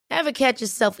Ever catch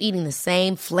yourself eating the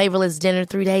same flavorless dinner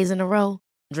 3 days in a row?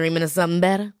 Dreaming of something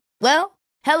better? Well,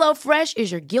 HelloFresh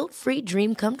is your guilt-free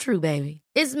dream come true, baby.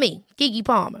 It's me, Keke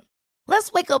Palmer.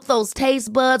 Let's wake up those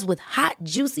taste buds with hot,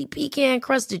 juicy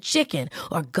pecan-crusted chicken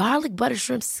or garlic butter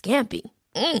shrimp scampi.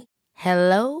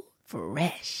 Hello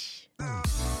Fresh.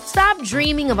 Stop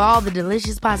dreaming of all the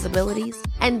delicious possibilities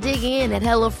and dig in at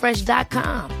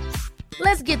HelloFresh.com.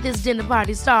 Let's get this dinner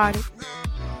party started.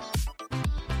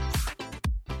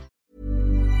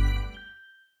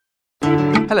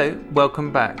 Hello,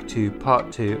 welcome back to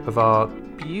part 2 of our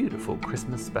beautiful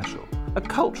Christmas special, a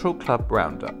cultural club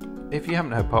roundup. If you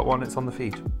haven't heard part 1, it's on the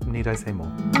feed. Need I say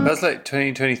more? Feels like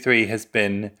 2023 has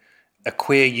been a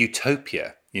queer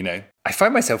utopia, you know. I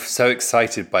find myself so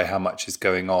excited by how much is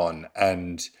going on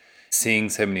and seeing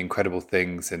so many incredible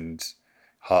things, and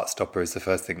Heartstopper is the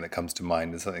first thing that comes to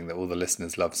mind, and something that all the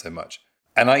listeners love so much.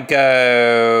 And I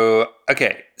go,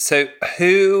 okay, so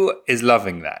who is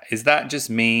loving that? Is that just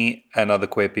me and other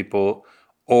queer people?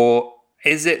 Or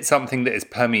is it something that is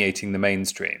permeating the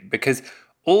mainstream? Because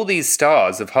all these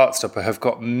stars of Heartstopper have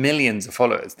got millions of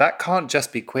followers. That can't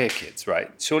just be queer kids,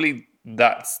 right? Surely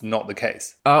that's not the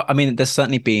case. I mean, there's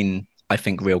certainly been, I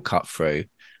think, real cut through.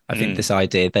 I think this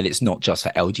idea that it's not just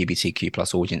for LGBTQ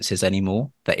plus audiences anymore,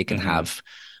 that it can have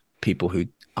people who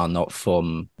are not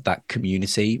from that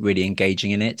community really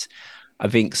engaging in it. I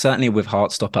think certainly with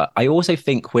Heartstopper, I also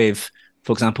think with,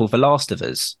 for example, The Last of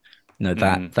Us, you know,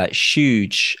 that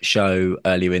huge show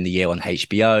earlier in the year on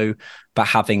HBO, but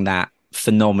having that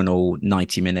phenomenal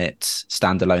 90-minute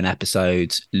standalone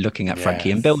episode looking at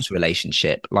Frankie and Bill's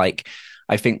relationship. Like,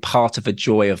 I think part of the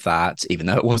joy of that, even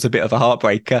though it was a bit of a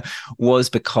heartbreaker, was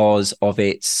because of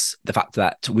the fact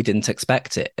that we didn't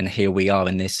expect it, and here we are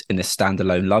in this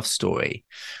standalone love story.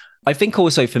 I think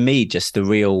also for me, just the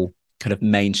real kind of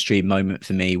mainstream moment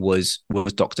for me was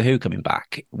Doctor Who coming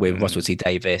back with Russell T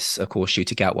Davies, of course,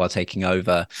 shooting out while taking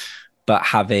over, but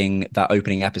having that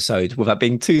opening episode, without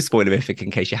being too spoilerific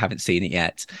in case you haven't seen it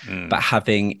yet, but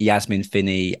having Yasmin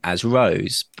Finney as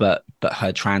Rose, but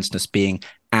her transness being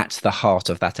at the heart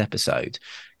of that episode.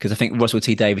 Because I think Russell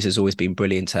T Davies has always been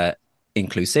brilliant at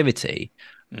inclusivity,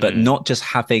 but not just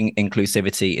having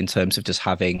inclusivity in terms of just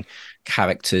having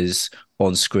characters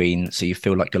on screen so you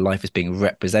feel like your life is being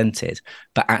represented,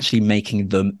 but actually making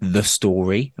them the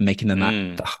story and making them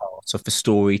at the heart of the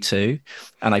story too.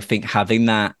 And I think having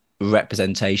that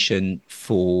representation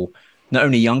for not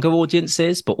only younger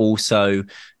audiences, but also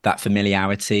that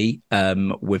familiarity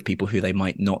with people who they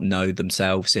might not know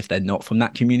themselves if they're not from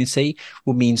that community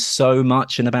will mean so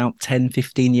much in about 10,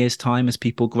 15 years time as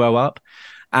people grow up.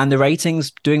 And the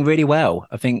ratings doing really well.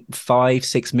 I think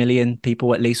 5-6 million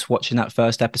people at least watching that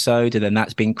first episode, and then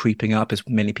that's been creeping up as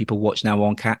many people watch now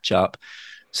on catch up.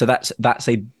 So that's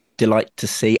a delight to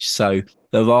see. So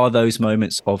there are those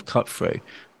moments of cut through.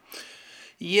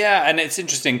 Yeah, and it's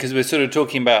interesting because we're sort of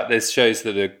talking about there's shows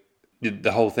that are,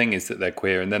 the whole thing is that they're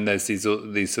queer, and then there's these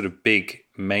sort of big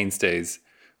mainstays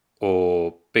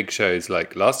or big shows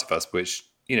like Last of Us, which,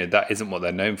 you know, that isn't what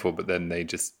they're known for, but then they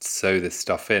just sew this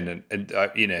stuff in. And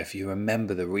you know, if you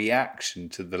remember the reaction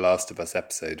to the Last of Us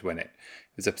episode when it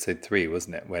was episode 3,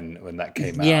 wasn't it, when that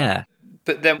came out? Yeah.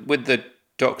 But then with the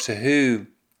Doctor Who,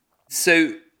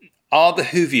 so are the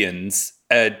Whovians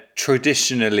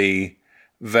traditionally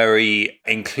very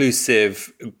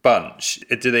inclusive bunch?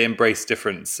 Do they embrace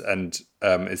difference, and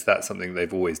is that something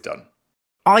they've always done?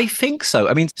 I think so.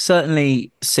 I mean,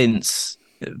 certainly since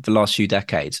the last few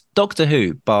decades, Doctor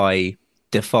Who by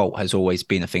default has always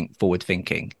been, I think, forward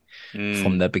thinking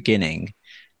from the beginning.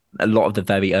 A lot of the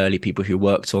very early people who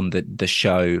worked on the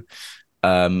show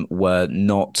were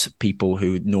not people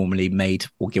who normally made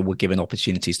or were given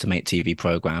opportunities to make TV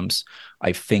programs.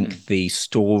 I think the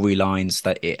storylines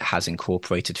that it has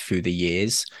incorporated through the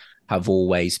years have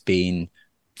always been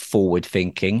forward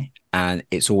thinking, and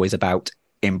it's always about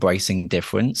embracing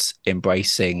difference,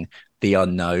 embracing the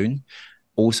unknown.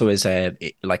 Also,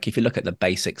 if you look at the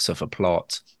basics of a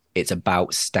plot, it's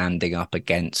about standing up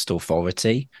against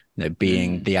authority, you know,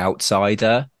 being the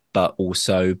outsider, but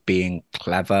also being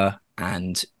clever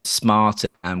and smart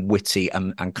and witty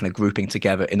and kind of grouping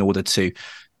together in order to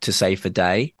save the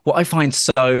day. What I find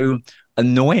so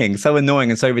annoying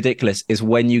and so ridiculous is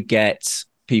when you get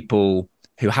people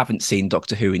who haven't seen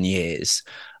Doctor Who in years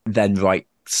then write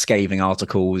scathing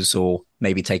articles or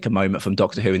maybe take a moment from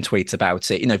Doctor Who and tweet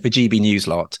about it. You know, the GB News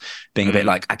lot being a bit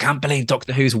like, I can't believe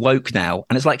Doctor Who's woke now.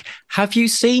 And it's like, have you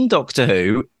seen Doctor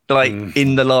Who like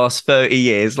in the last 30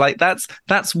 years? Like that's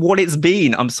what it's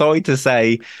been. I'm sorry to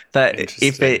say that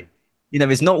if it, you know,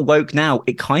 is not woke now,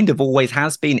 it kind of always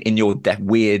has been in your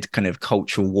weird kind of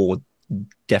cultural war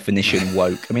definition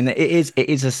woke. I mean, it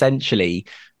is essentially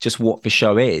just what the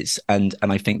show is, and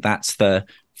I think that's the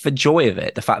joy of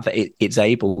it, the fact that it's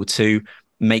able to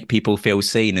make people feel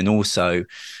seen, and also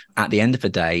at the end of the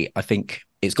day, I think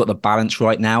it's got the balance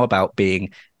right now about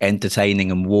being entertaining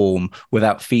and warm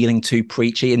without feeling too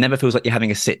preachy. It never feels like you're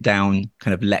having a sit down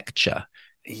kind of lecture.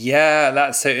 Yeah,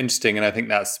 that's so interesting, and I think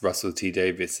that's Russell T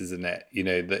Davies, isn't it? You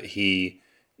know, that he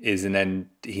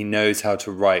knows how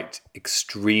to write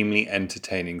extremely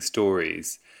entertaining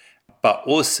stories, but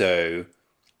also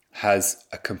has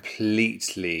a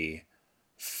completely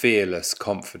fearless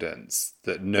confidence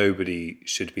that nobody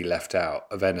should be left out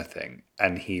of anything,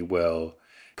 and he will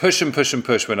push and push and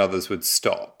push when others would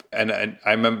stop. And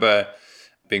I remember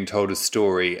being told a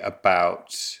story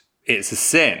about It's a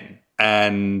Sin,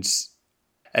 and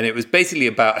it was basically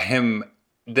about him.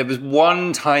 There was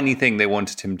one tiny thing they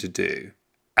wanted him to do,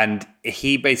 and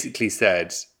he basically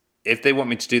said, if they want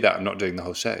me to do that, I'm not doing the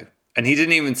whole show. And he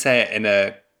didn't even say it in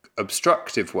a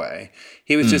obstructive way.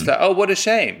 He was just like, oh, what a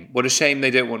shame. What a shame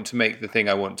they don't want to make the thing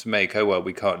I want to make. Oh, well,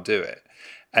 we can't do it.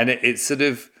 And it's sort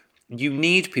of, you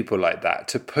need people like that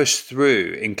to push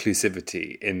through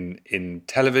inclusivity in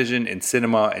television, in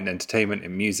cinema, in entertainment,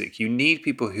 in music. You need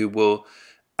people who will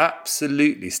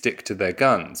absolutely stick to their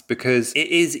guns, because it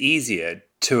is easier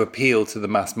to appeal to the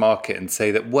mass market and say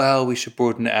that, well, we should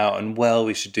broaden it out and, well,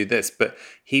 we should do this. But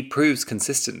he proves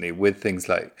consistently with things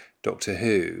like Doctor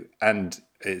Who and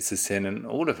It's a Sin and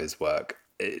all of his work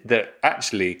that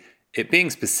actually it being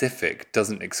specific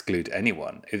doesn't exclude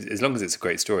anyone. As long as it's a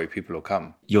great story, people will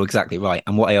come. You're exactly right.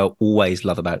 And what I always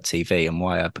love about TV and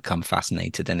why I've become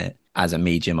fascinated in it as a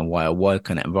medium and why I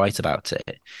work on it and write about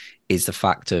it is the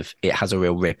fact of it has a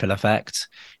real ripple effect.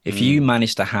 If you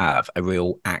manage to have a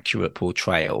real accurate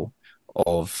portrayal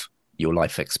of your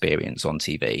life experience on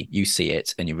TV, you see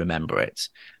it and you remember it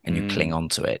and you cling on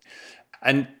to it.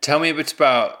 And tell me a bit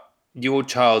about your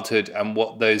childhood and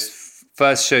what those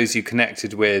first shows you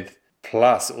connected with,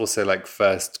 plus also like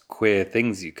first queer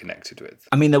things you connected with.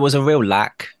 I mean, there was a real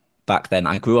lack back then.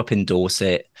 I grew up in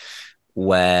Dorset,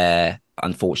 where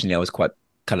unfortunately I was quite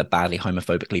kind of badly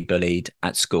homophobically bullied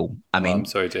at school. I mean, I'm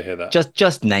sorry to hear that.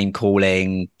 Just name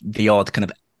calling, the odd kind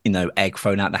of, egg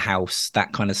thrown out the house,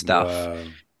 that kind of stuff. Wow.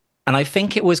 And I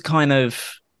think it was kind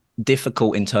of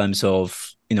difficult in terms of,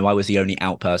 I was the only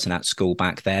out person at school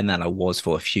back then, and I was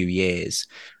for a few years.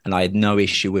 And I had no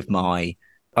issue with I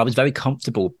was very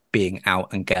comfortable being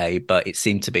out and gay, but it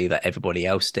seemed to be that everybody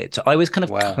else did. So I was kind of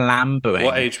clambering.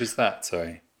 What age was that?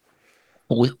 Sorry.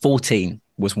 14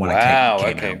 was when I came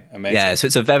okay. out. Amazing. Yeah, so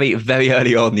it's a very, very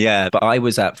early on, yeah. But I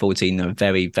was at 14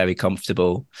 very, very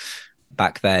comfortable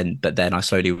back then. But then I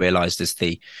slowly realised as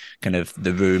the kind of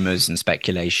the rumours and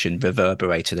speculation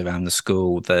reverberated around the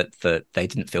school that they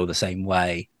didn't feel the same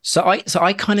way. So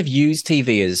I kind of used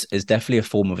TV as definitely a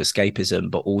form of escapism,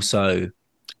 but also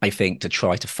I think to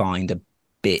try to find a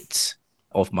bit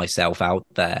of myself out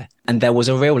there. And there was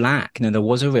a real lack. There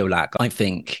was a real lack. I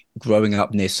think growing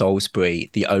up near Salisbury,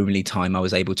 the only time I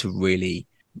was able to really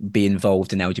be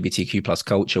involved in LGBTQ plus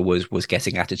culture was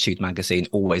getting Attitude magazine,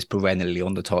 always perennially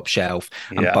on the top shelf,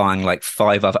 and buying like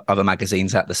 5 other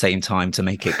magazines at the same time to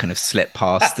make it kind of slip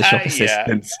past the shop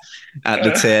assistants at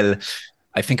the till.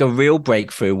 I think a real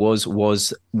breakthrough was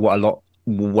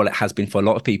what it has been for a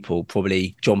lot of people.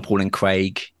 Probably John Paul and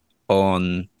Craig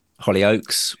on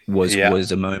Hollyoaks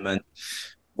was a moment.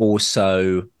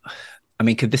 Also, I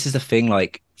mean, this is the thing,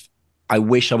 like, I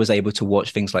wish I was able to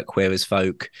watch things like Queer as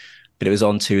Folk, but it was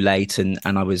on too late, and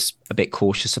I was a bit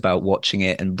cautious about watching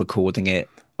it and recording it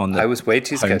on the I was way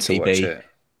too scared TV. to watch it.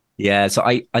 Yeah, so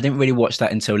I didn't really watch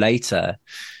that until later.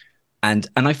 And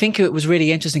I think it was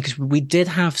really interesting because we did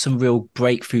have some real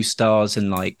breakthrough stars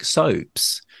and like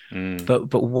soaps.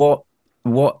 But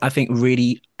what I think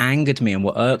really angered me and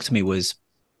what irked me was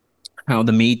how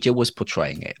the media was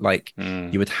portraying it. Like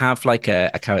you would have like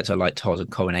a character like Todd on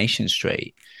Coronation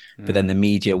Street, but then the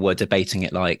media were debating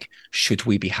it like, should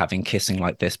we be having kissing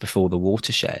like this before the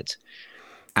watershed?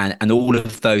 And all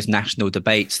of those national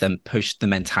debates then pushed the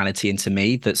mentality into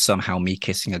me that somehow me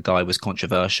kissing a guy was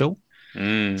controversial.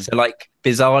 So like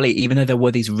bizarrely, even though there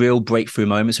were these real breakthrough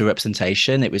moments of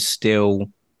representation, it was still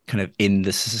kind of in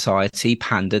the society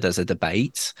pandered as a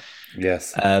debate.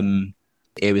 Yes.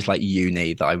 It was like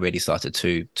uni that I really started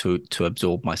to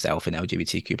absorb myself in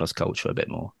LGBTQ plus culture a bit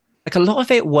more. Like a lot of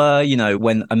it were,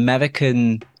 when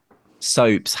American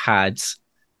soaps had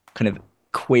kind of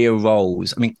queer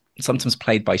roles, I mean, sometimes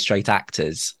played by straight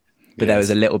actors, but there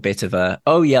was a little bit of a,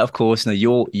 oh yeah, of course, no,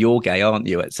 you're gay, aren't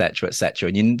you, etc., etc.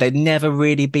 And they'd never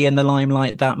really be in the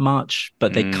limelight that much,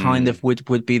 but they kind of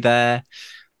would be there.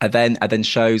 And then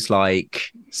shows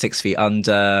like 6 Feet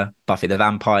Under, Buffy the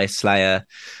Vampire Slayer.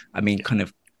 I mean, kind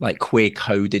of like queer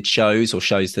coded shows, or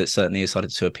shows that certainly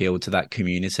started to appeal to that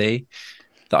community,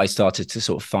 that I started to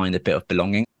sort of find a bit of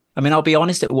belonging. I mean, I'll be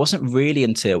honest, it wasn't really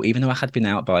until, even though I had been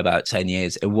out by about 10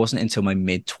 years, it wasn't until my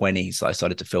mid-20s that I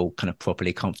started to feel kind of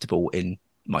properly comfortable in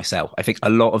myself. I think a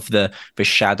lot of the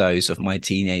shadows of my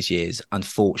teenage years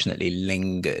unfortunately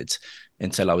lingered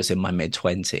until I was in my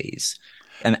mid-20s.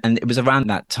 And it was around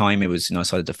that time I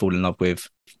started to fall in love with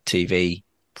TV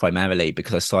primarily,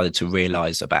 because I started to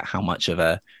realize about how much of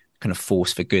a kind of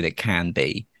force for good it can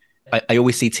be. I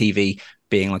always see TV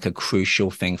being like a crucial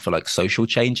thing for like social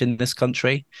change in this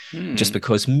country, just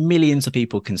because millions of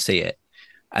people can see it.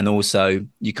 And also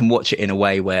you can watch it in a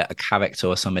way where a character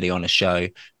or somebody on a show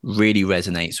really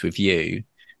resonates with you,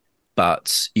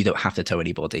 but you don't have to tell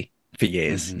anybody for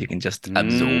years. You can just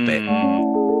absorb it.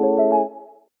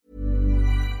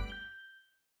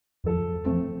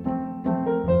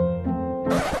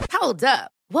 Hold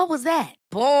up. What was that?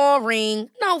 Boring.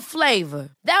 No flavor.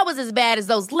 That was as bad as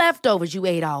those leftovers you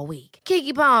ate all week.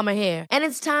 Keke Palmer here, and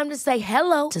it's time to say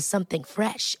hello to something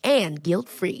fresh and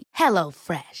guilt-free. Hello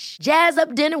Fresh. Jazz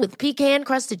up dinner with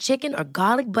pecan-crusted chicken or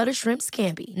garlic butter shrimp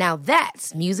scampi. Now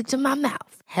that's music to my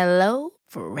mouth. Hello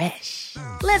Fresh.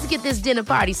 Let's get this dinner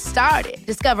party started.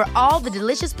 Discover all the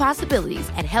delicious possibilities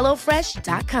at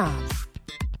hellofresh.com.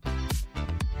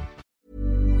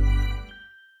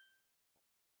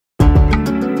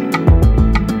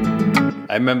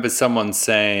 I remember someone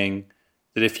saying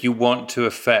that if you want to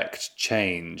affect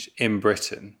change in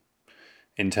Britain,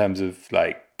 in terms of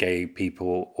like gay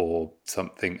people or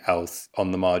something else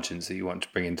on the margins that you want to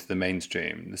bring into the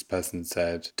mainstream, this person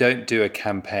said, don't do a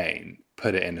campaign,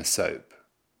 put it in a soap.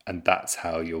 And that's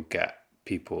how you'll get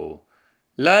people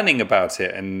learning about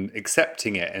it and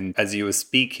accepting it. And as you were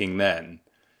speaking then,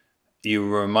 you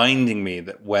were reminding me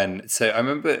that so I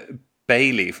remember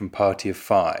Bailey from Party of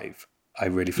Five, I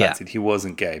really fancied. He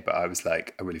wasn't gay, but I was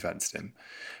like, I really fancied him.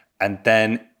 And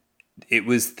then it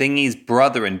was Thingy's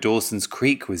brother in Dawson's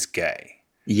Creek was gay.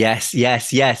 Yes.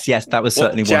 That was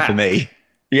certainly one for me.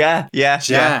 Yeah.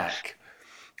 Jack.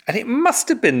 And it must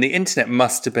have been, the internet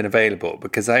must have been available,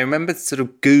 because I remember sort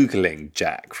of Googling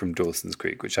Jack from Dawson's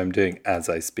Creek, which I'm doing as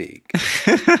I speak.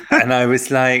 And I was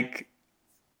like,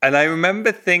 and I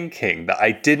remember thinking that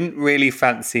I didn't really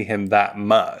fancy him that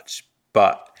much,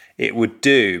 but it would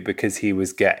do because he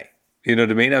was gay. You know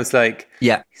what I mean? I was like,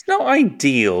 yeah, he's not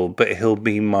ideal, but he'll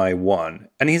be my one.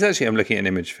 And he's actually, I'm looking at an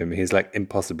image of him. He's like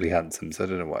impossibly handsome. So I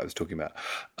don't know what I was talking about.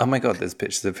 Oh my God, there's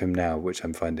pictures of him now, which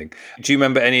I'm finding. Do you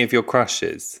remember any of your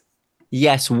crushes?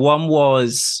 Yes, one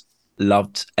was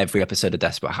loved every episode of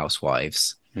Desperate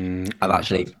Housewives. I've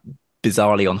actually,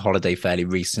 bizarrely on holiday fairly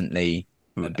recently,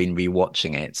 been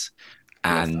rewatching it.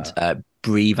 And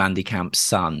Brie Van de Kamp's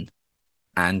son,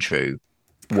 Andrew,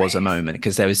 was a moment,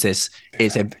 because there was this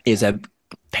is a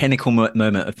pinnacle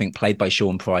moment, I think, played by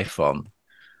Sean Pryfrom,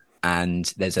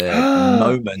 and there's a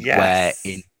moment where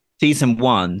in season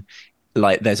 1,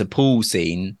 like there's a pool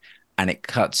scene and it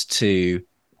cuts to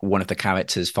one of the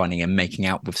characters finding him making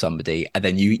out with somebody, and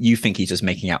then you think he's just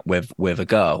making out with a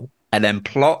girl, and then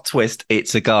plot twist,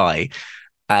 it's a guy.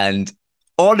 And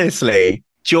honestly,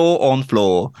 jaw on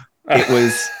floor, it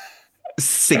was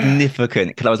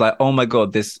significant, because I was like, oh my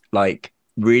God, this like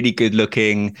really good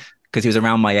looking, because he was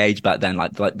around my age back then,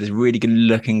 like this really good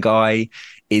looking guy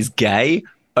is gay.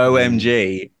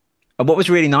 OMG. And what was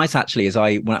really nice actually is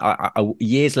I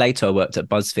years later I worked at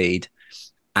BuzzFeed,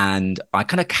 and I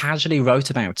kind of casually wrote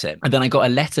about it, and then I got a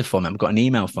letter from him, got an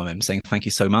email from him saying thank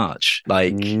you so much,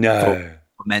 like for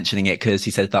mentioning it, because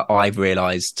he said that I've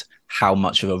realized how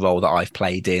much of a role that I've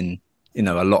played in, you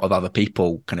know, a lot of other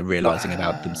people kind of realizing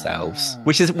about themselves,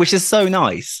 which is so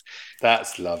nice.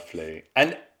 That's lovely.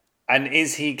 And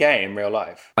is he gay in real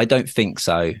life? I don't think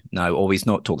so, no, or he's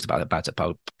not talked about it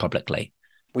publicly.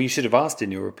 Well, you should have asked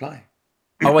in your reply.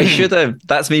 Oh, I should have.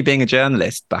 That's me being a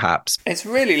journalist, perhaps. It's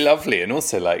really lovely. And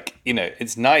also, like, you know,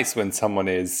 it's nice when someone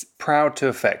is proud to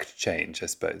affect change, I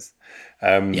suppose.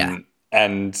 And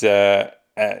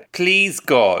please,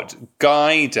 God,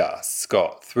 guide us,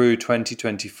 Scott, through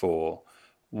 2024.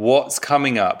 What's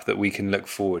coming up that we can look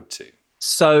forward to?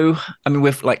 So, I mean,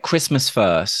 with like Christmas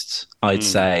first, I'd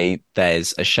say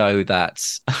there's a show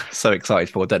that's so excited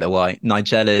for, I don't know why,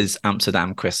 Nigella's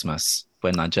Amsterdam Christmas,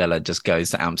 where Nigella just goes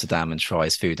to Amsterdam and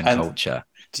tries food and culture.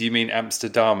 Do you mean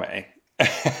Amsterdam?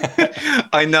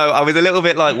 I know. I was a little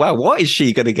bit like, wow, what is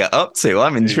she going to get up to?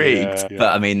 I'm intrigued. Yeah.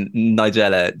 But I mean,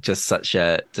 Nigella, just such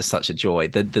a joy.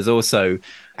 There's also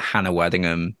Hannah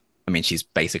Waddingham I mean,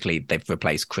 they've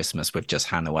replaced Christmas with just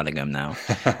Hannah Wellingham now.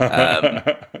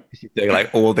 She's doing like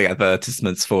all the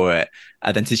advertisements for it.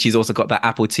 And then she's also got that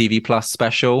Apple TV Plus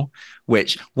special,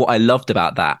 which what I loved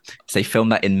about that is they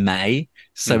filmed that in May.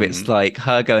 So it's like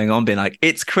her going on being like,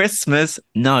 it's Christmas.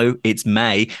 No, it's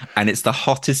May. And it's the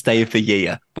hottest day of the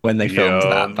year when they filmed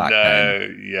that back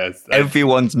then. Yes.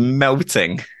 Everyone's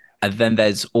melting. And then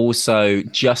there's also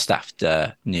just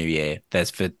after New Year,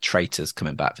 there's The Traitors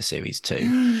coming back for series 2,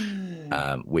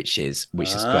 which is great.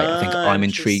 I think I'm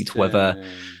intrigued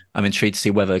to see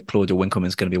whether Claudia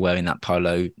Winkleman's going to be wearing that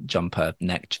polo jumper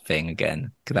neck thing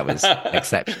again, because that was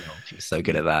exceptional. She was so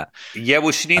good at that. Yeah,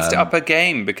 well, she needs to up her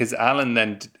game because Alan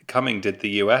then Cumming did the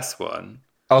US one.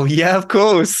 Oh yeah, of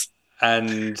course.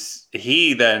 And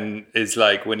he then is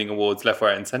like winning awards left,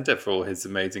 right, and center for all his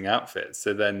amazing outfits.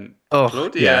 So then,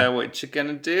 Claudia, what you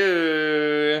gonna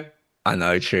do? I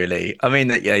know, truly. I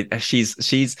mean, yeah, she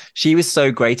was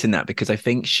so great in that, because I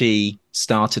think she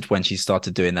started when she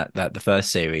started doing that the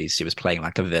first series, she was playing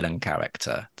like a villain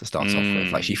character to start off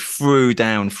with. Like she threw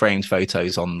down framed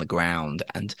photos on the ground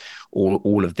and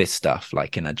all of this stuff,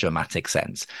 like in a dramatic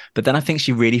sense. But then I think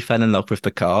she really fell in love with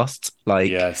the cast,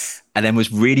 and then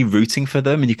was really rooting for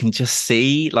them. And you can just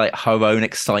see like her own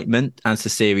excitement as the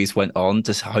series went on,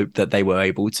 to hope that they were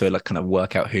able to like kind of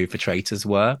work out who the traitors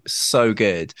were. So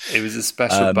good. It was a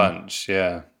special bunch.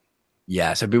 Yeah.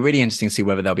 Yeah, so it'd be really interesting to see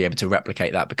whether they'll be able to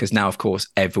replicate that, because now, of course,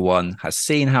 everyone has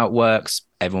seen how it works.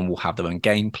 Everyone will have their own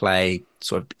gameplay,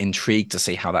 sort of intrigued to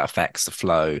see how that affects the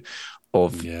flow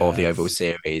of the overall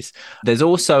series. There's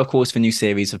also, of course, the new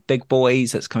series of Big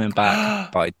Boys that's coming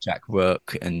back by Jack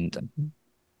Rook and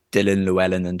Dylan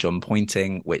Llewellyn and John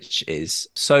Pointing, which is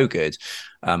so good.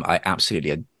 I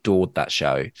absolutely adored that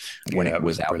show when it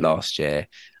was out last year.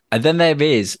 And then there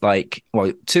is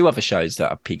two other shows that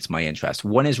have piqued my interest.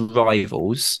 One is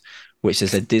Rivals, which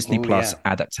is a Disney Plus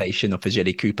adaptation of the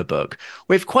Jilly Cooper book,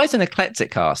 with quite an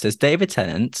eclectic cast. There's David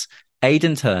Tennant,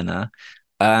 Aidan Turner,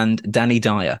 and Danny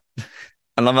Dyer.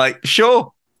 And I'm like,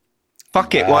 sure,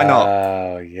 fuck it, why not?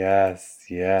 Oh, yes.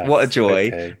 What a joy.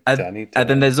 Okay. And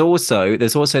then there's also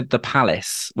The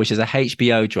Palace, which is a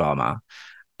HBO drama,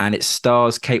 and it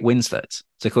stars Kate Winslet.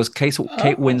 So, of course, Kate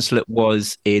Winslet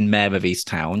was in Mare of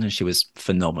Easttown, and she was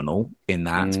phenomenal in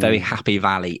that. It's very Happy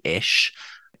Valley-ish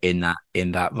in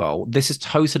that role. This is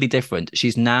totally different.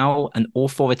 She's now an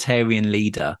authoritarian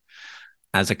leader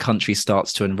as a country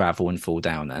starts to unravel and fall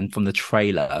down. And from the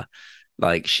trailer,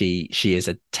 like she is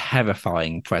a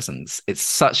terrifying presence. It's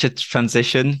such a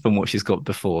transition from what she's got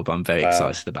before, but I'm very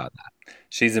excited about that.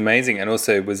 She's amazing, and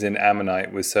also was in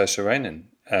Ammonite with Saoirse Ronan.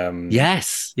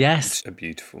 Yes. It's a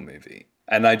beautiful movie.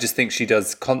 And I just think she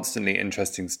does constantly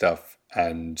interesting stuff.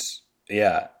 And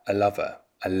yeah, I love her.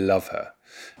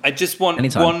 I just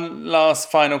want one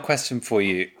last final question for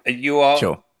you. You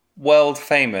are world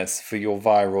famous for your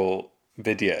viral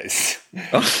videos.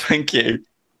 Oh, thank you.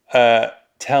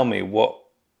 Tell me, what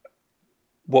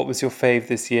was your fave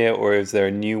this year, or is there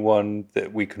a new one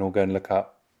that we can all go and look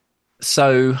up?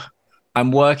 So I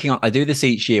do this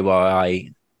each year where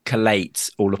I collate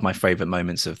all of my favorite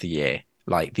moments of the year.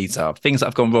 Like, these are things that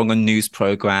have gone wrong on news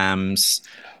programs,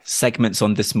 segments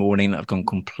on This Morning that have gone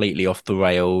completely off the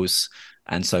rails,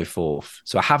 and so forth.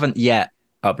 So I haven't yet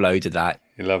uploaded that.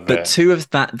 But two of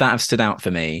that have stood out for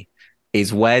me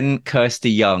is when Kirsty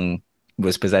Young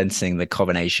was presenting the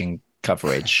coronation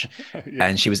coverage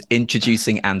and she was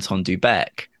introducing Anton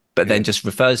Dubek, but then just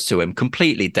refers to him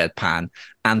completely deadpan,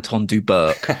 Anton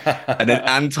Duberk. And then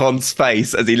Anton's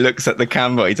face as he looks at the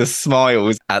camera, he just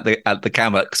smiles at the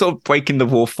camera, sort of breaking the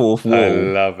fourth wall. I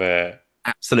love it.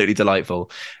 Absolutely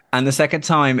delightful. And the second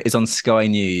time is on Sky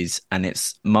News, and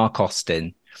it's Mark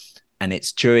Austin, and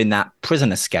it's during that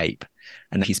prison escape,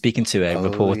 and he's speaking to a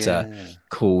reporter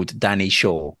called Danny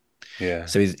Shaw. Yeah.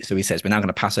 So he says, we're now going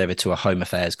to pass over to a Home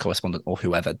Affairs correspondent or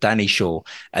whoever, Danny Shaw.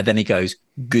 And then he goes,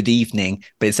 good evening.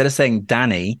 But instead of saying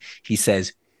Danny, he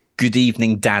says, good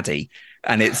evening, Daddy.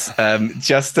 And it's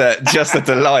just a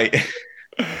delight.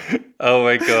 Oh,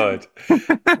 my God.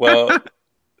 Well,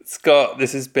 Scott,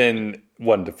 this has been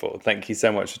wonderful. Thank you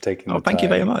so much for taking the time. Thank you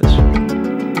very much.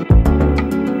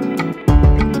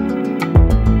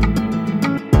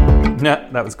 No,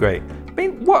 that was great. I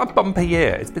mean, what a bumper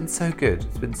year. It's been so good.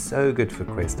 It's been so good for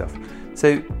queer stuff.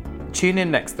 So tune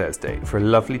in next Thursday for a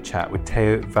lovely chat with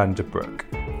Theo van der Broek.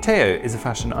 Theo is a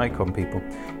fashion icon, people.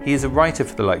 He is a writer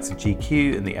for the likes of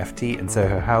GQ and the FT and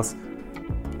Soho House,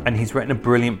 and he's written a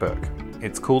brilliant book.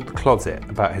 It's called The Closet,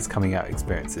 about his coming out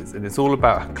experiences, and it's all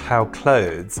about how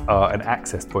clothes are an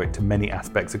access point to many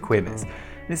aspects of queerness.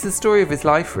 And it's the story of his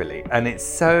life, really, and it's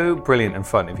so brilliant and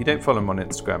fun. If you don't follow him on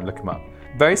Instagram, look him up.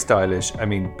 Very stylish, I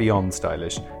mean beyond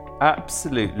stylish.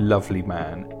 Absolute lovely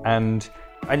man, and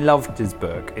I loved his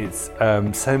book. It's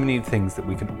so many things that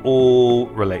we can all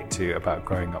relate to about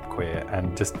growing up queer,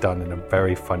 and just done in a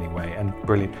very funny way and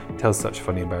brilliant. Tells such a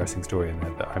funny, embarrassing story in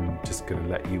there that I'm just going to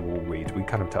let you all read. We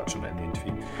kind of touched on it in the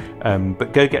interview,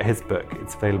 but go get his book.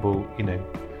 It's available,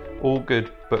 all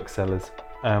good booksellers,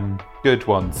 good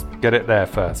ones. Get it there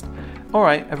first. All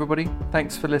right, everybody,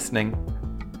 thanks for listening.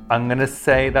 I'm going to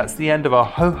say that's the end of our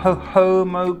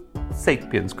Homo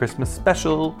Sapiens Christmas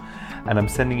special. And I'm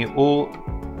sending you all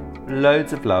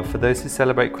loads of love. For those who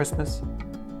celebrate Christmas,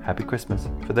 happy Christmas.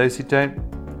 For those who don't,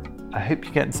 I hope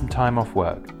you're getting some time off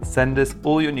work. Send us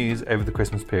all your news over the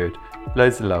Christmas period.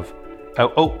 Loads of love.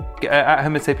 At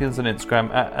Homo Sapiens on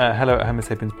Instagram, at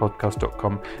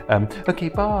hello@homosapienspodcast.com. Okay,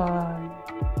 bye.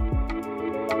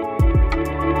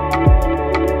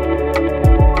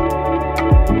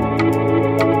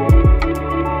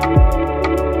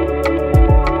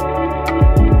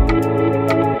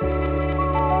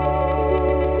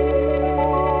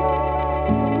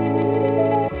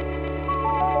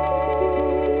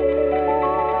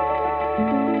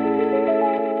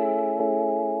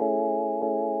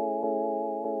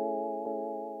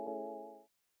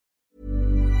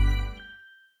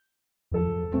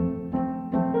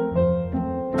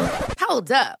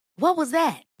 Hold up. What was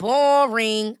that?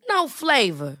 Boring. No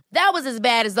flavor. That was as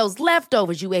bad as those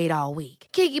leftovers you ate all week.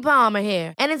 Keke Palmer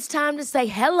here. And it's time to say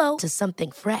hello to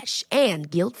something fresh and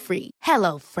guilt-free.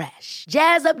 Hello Fresh.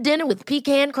 Jazz up dinner with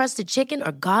pecan-crusted chicken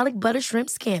or garlic butter shrimp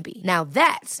scampi. Now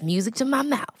that's music to my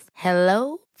mouth.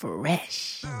 Hello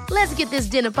Fresh. Let's get this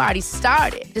dinner party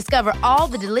started. Discover all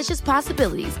the delicious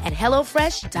possibilities at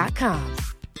hellofresh.com.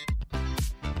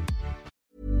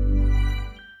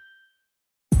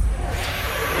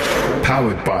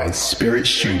 Powered by Spirit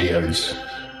Studios.